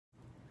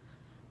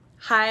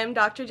Hi, I'm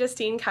Dr.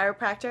 Justine,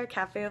 chiropractor at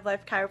Cafe of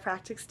Life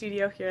Chiropractic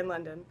Studio here in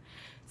London.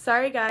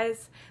 Sorry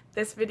guys,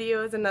 this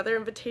video is another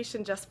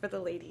invitation just for the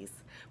ladies.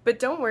 But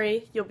don't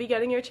worry, you'll be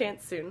getting your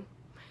chance soon.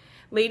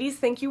 Ladies,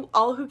 thank you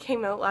all who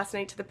came out last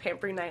night to the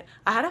pampering night.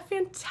 I had a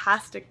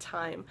fantastic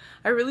time.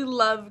 I really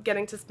love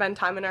getting to spend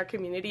time in our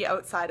community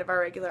outside of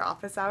our regular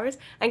office hours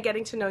and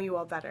getting to know you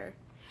all better.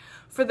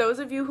 For those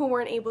of you who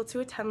weren't able to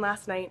attend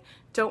last night,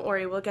 don't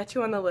worry, we'll get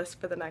you on the list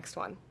for the next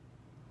one.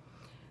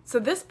 So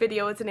this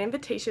video is an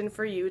invitation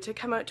for you to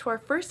come out to our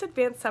first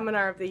advanced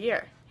seminar of the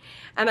year.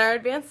 And our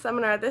advanced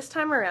seminar this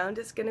time around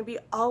is going to be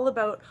all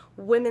about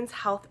women's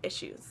health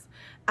issues.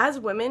 As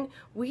women,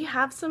 we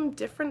have some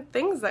different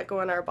things that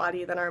go in our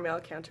body than our male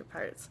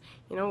counterparts.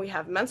 You know, we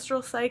have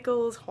menstrual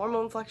cycles,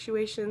 hormone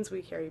fluctuations,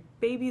 we carry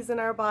babies in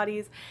our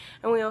bodies,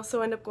 and we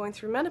also end up going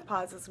through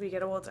menopause as we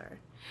get older.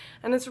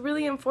 And it's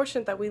really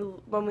unfortunate that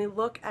when we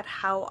look at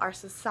how our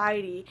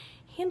society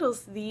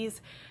handles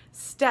these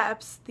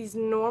steps, these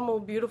normal,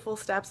 beautiful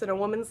steps in a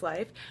woman's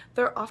life,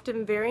 they're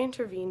often very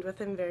intervened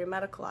with and very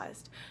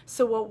medicalized.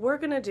 So what we're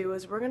going to do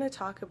is we're going to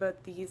talk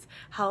about these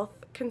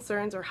health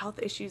concerns or health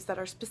issues that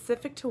are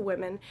specific to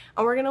women,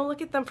 and we're going to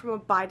look at them from a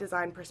by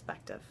design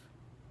perspective.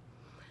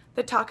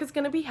 The talk is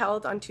going to be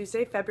held on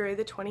Tuesday, February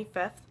the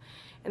 25th,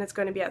 and it's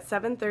going to be at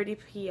 7:30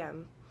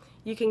 p.m.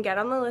 You can get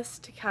on the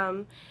list to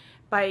come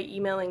by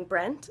emailing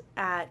Brent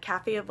at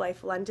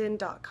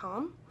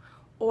cafeoflifelondon.com,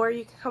 or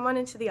you can come on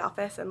into the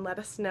office and let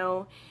us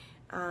know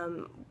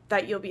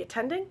that you'll be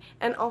attending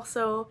and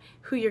also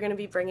who you're going to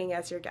be bringing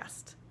as your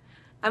guest.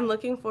 I'm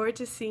looking forward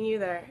to seeing you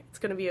there. It's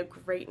going to be a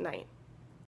great night.